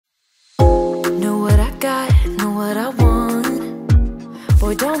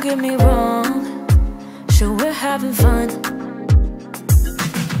don't get me wrong, sure we're having fun,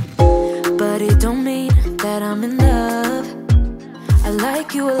 but it don't mean that I'm in love. I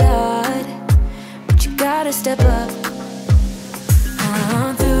like you a lot, but you gotta step up.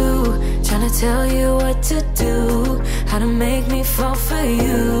 I'm through trying to tell you what to do, how to make me fall for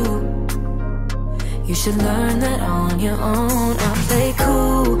you. You should learn that on your own. I'll play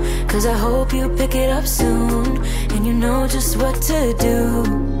cool, cause I hope you pick it up soon, and you know just what to do,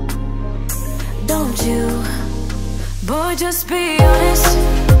 don't you? Boy, just be honest,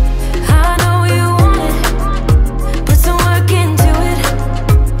 I know you want it. Put some work into it,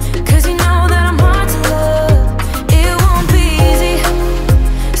 cause you know that I'm hard to love. It won't be easy,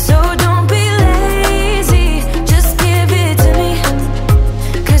 so don't be lazy. Just give it to me,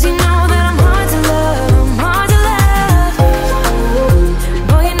 cause you know that I'm hard to love. I'm hard to love.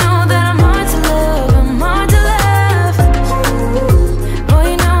 Boy, you know that I'm hard to love. I'm hard to love. Boy,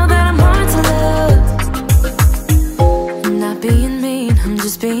 you know that I'm hard to love. I'm not being mean, I'm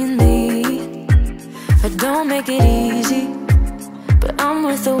just being me. I don't make it easy, but I'm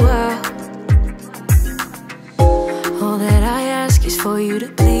worth a while. All that I ask is for you to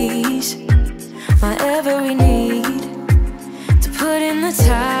please my every need, to put in the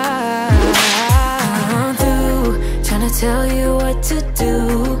time. I'm through trying to tell you what to do,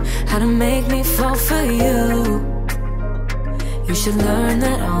 how to make me fall for you. You should learn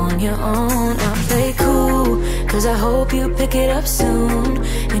that on your own. I'll play cool, cause I hope you pick it up soon,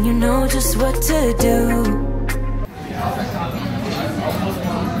 and you know just what to do.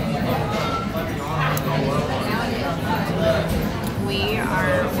 We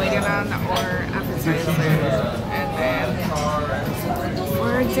are waiting on our appetizer and then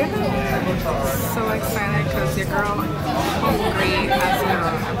for dinner. So excited because your girl hungry as well.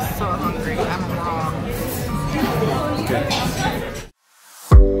 I'm so hungry. I'm wrong.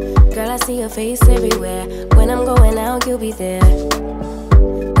 Girl, I see your face everywhere. When I'm going out, you'll be there.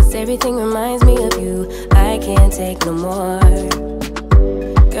 'Cause everything reminds me of you. I can't take no more.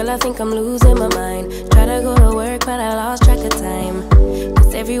 Girl, I think I'm losing my mind. Try to go to work, but I lost track of time.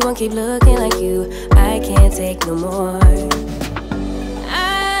 'Cause everyone keep looking like you. I can't take no more.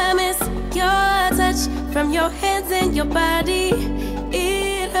 I miss your touch from your hands and your body.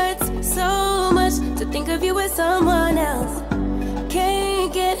 It hurts so much to think of you with someone else.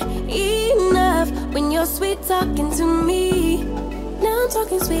 Can't get enough when you're sweet talking to me. Now I'm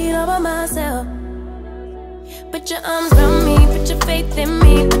talking sweet all by myself. Put your arms around me, put your faith in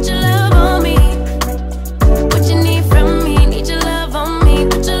me, put your love on me. What you need from me, need your love on me,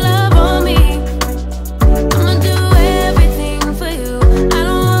 put your love on me. I'ma do everything for you, I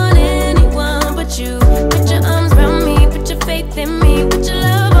don't want anyone but you. Put your arms around me, put your faith in me, put your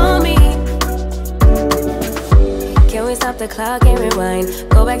love on me. Can we stop the clock and rewind?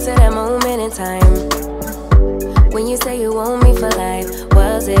 Go back to that moment in time when you say you want me for life.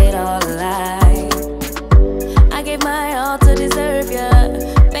 Was it all a lie? I gave my all to deserve ya,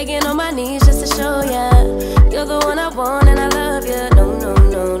 begging on my knees just to show ya you're the one I want and I love ya. No, no,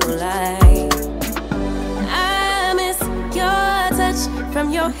 no, no lie. I miss your touch from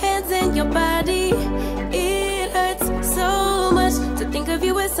your hands and your body. It hurts so much to think of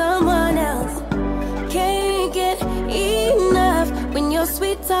you with someone else. Can't get enough when you're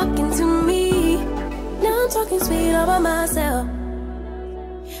sweet talking to me. Now I'm talking sweet all by myself.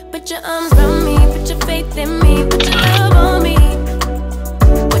 Put your arms around me, put your faith in me, put your love on me.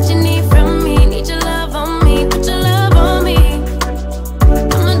 What you need from me, need your love on me, put your love on me.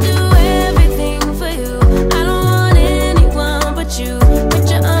 I'ma do everything for you, I don't want anyone but you. Put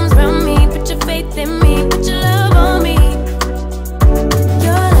your arms around me, put your faith in me, put your love on me.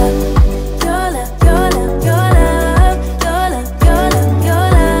 Your love, your love, your love, your love, your love, your love, your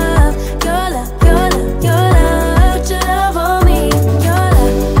love, your love, your love, your love. Put your love on me. Your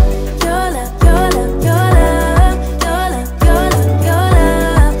love, your love, your love, your love, your love, your love,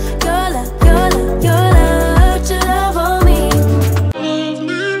 your love, your love, your love, your love. Put your love on me.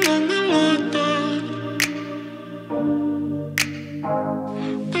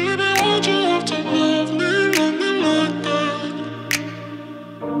 Baby, why'd you have to love me like that?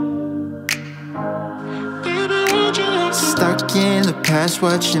 Baby, why'd you have to? Stuck in the past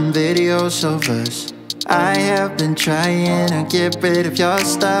watching videos of us. I have been trying to get rid of your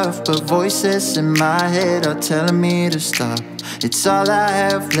stuff, but voices in my head are telling me to stop. It's all I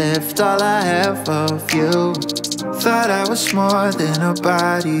have left, all I have of you. Thought I was more than a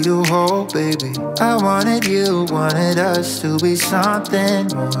body to hold, baby. I wanted you, wanted us to be something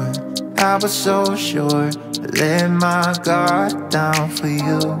more. I was so sure, I let my guard down for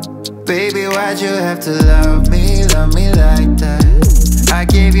you. Baby, why'd you have to love me like that? I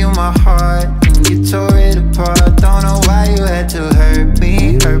gave you my heart and you tore it apart. Don't know why you had to hurt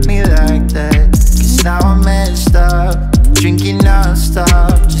me like that. Cause now I'm messed up, drinking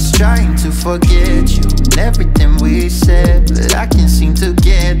non-stop, just trying to forget you and everything we said. But I can't seem to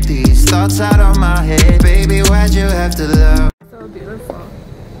get these thoughts out of my head. Baby, why'd you have to love? So beautiful.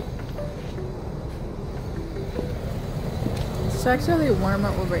 It's actually warmer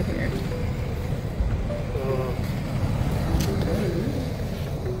over here.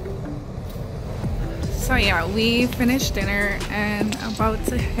 So yeah, we finished dinner and about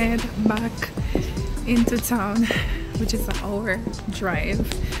to head back into town, which is an hour drive.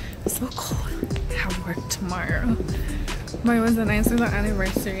 So cold. I have work tomorrow. But it was a nice little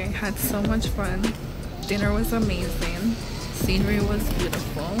anniversary. I had so much fun. Dinner was amazing. Scenery was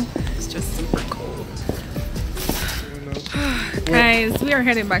beautiful. It's just super cold. Guys, we are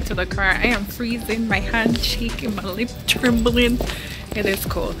heading back to the car. I am freezing, my hand shaking, my lip trembling. It is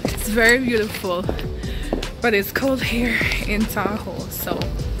cold. It's very beautiful, but it's cold here in Tahoe. So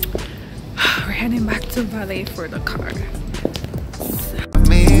we're heading back to Valet for the car.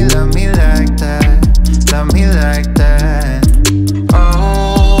 Love me like that, love me like that.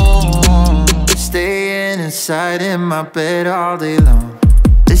 Oh, staying inside in my bed all day long,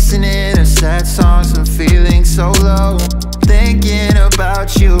 listening to sad songs and feeling so low, thinking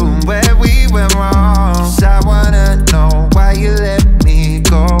about you and where we went wrong. 'Cause I wanna know why you let me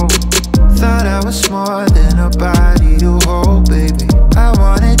go. Thought I was more than a body to hold, baby. I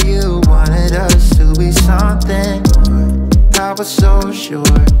wanted you, wanted us to be something more. I was so sure,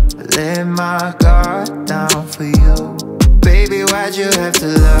 I let my guard down for you. Baby, why'd you have to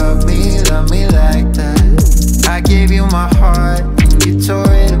love me like that? I gave you my heart and you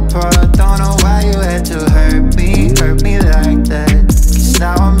tore it apart. Don't know why you had to hurt me like that. Cause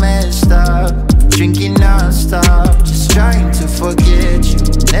now I'm messed up, drinking non-stop, just trying to forget you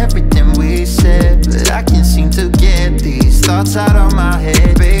and everything we said. But I can't seem to get these thoughts out of my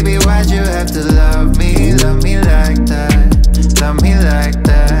head. Baby, why'd you have to love me like that? Love me like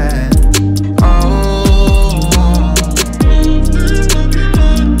that. Oh,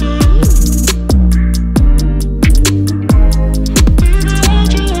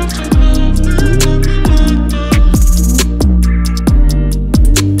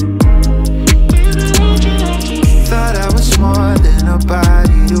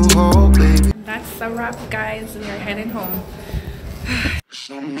 that's a wrap, guys. We are heading home.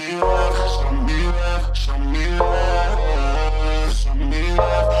 Show me love, show me love, show me love, show me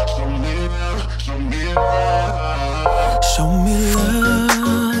love, show me love, show me love. Show me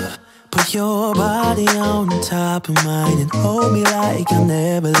love, put your body on top of mine and hold me like you'll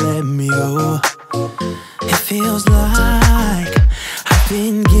never let me go. It feels like I've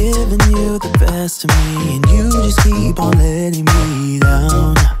been giving you the best of me and you just keep on letting me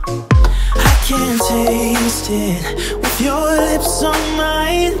down. I can't taste it with your lips on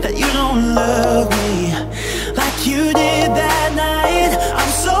mine, that you don't love me like you did that night.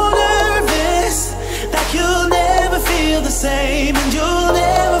 I'm so nervous that you'll never feel the same and you'll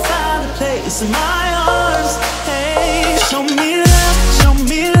never find a place in my arms. Hey, show me love, show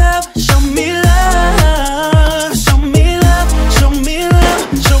me love, show me love, show me love, show me love,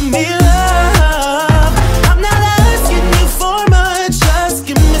 show me love. I'm not asking you for much, just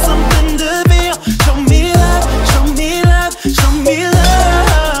give me something to feel. Show me love, show me love, show me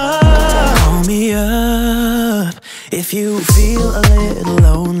love. Call me up if you feel a little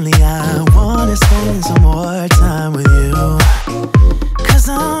lonely. I wanna spend some more time with you, 'cause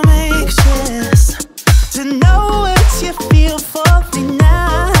I'm anxious to know what you feel for me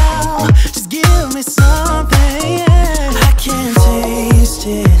now. Just give me something. I can't taste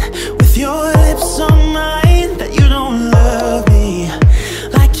it with your lips on mine, that you don't love me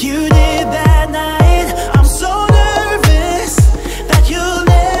like you did that night. I'm so nervous that you'll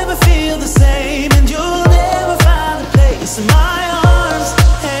never feel the same and you'll never find a place in my arms.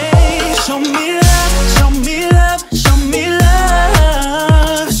 Hey, show me love, show me love, show me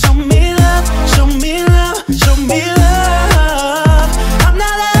love, show me love, show me love, show me love. I'm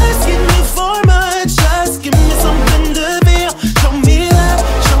not asking you for much, just give me something to feel. Show me love,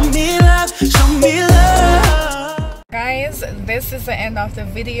 show me love, show me love. Guys, this is the end of the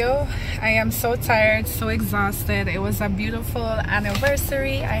video. I am so tired, so exhausted. It was a beautiful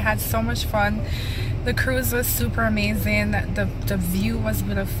anniversary. I had so much fun. The cruise was super amazing. The view was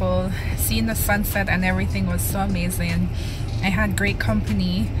beautiful. Seeing the sunset and everything was so amazing. I had great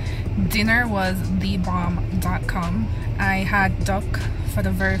company. Dinner was thebomb.com. I had duck for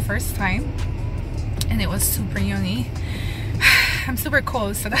the very first time, and it was super yummy. I'm super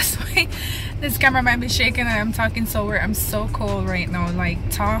cold, so that's why this camera might be shaking and I'm talking so weird. I'm so cold right now. Like,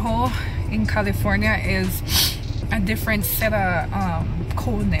 Tahoe in California is a different set of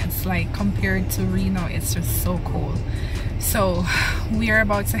coldness, like compared to Reno. It's just so cold. So we are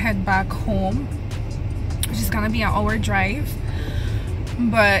about to head back home, which is gonna be an hour drive,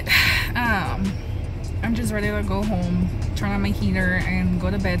 but I'm just ready to go home, turn on my heater and go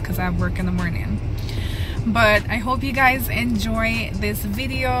to bed because I have work in the morning. But I hope you guys enjoy this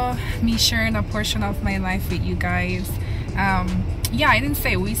video, me sharing a portion of my life with you guys. Yeah, I didn't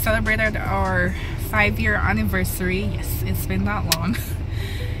say we celebrated our 5-year anniversary. Yes, it's been that long.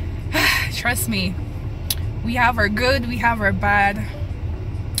 Trust me, we have our good, we have our bad,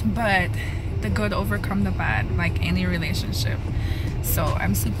 but the good overcome the bad, like any relationship. So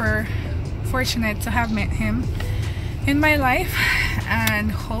I'm super fortunate to have met him in my life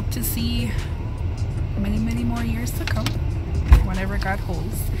and hope to see many more years to come, whatever God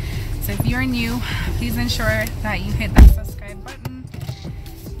holds. So if you're new, please ensure that you hit that subscribe button.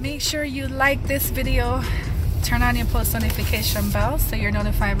 Make sure you like this video, turn on your post notification bell so you're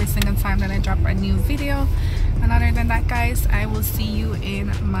notified every single time that I drop a new video. And other than that, guys, I will see you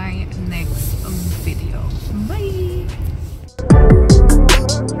in my next video. Bye.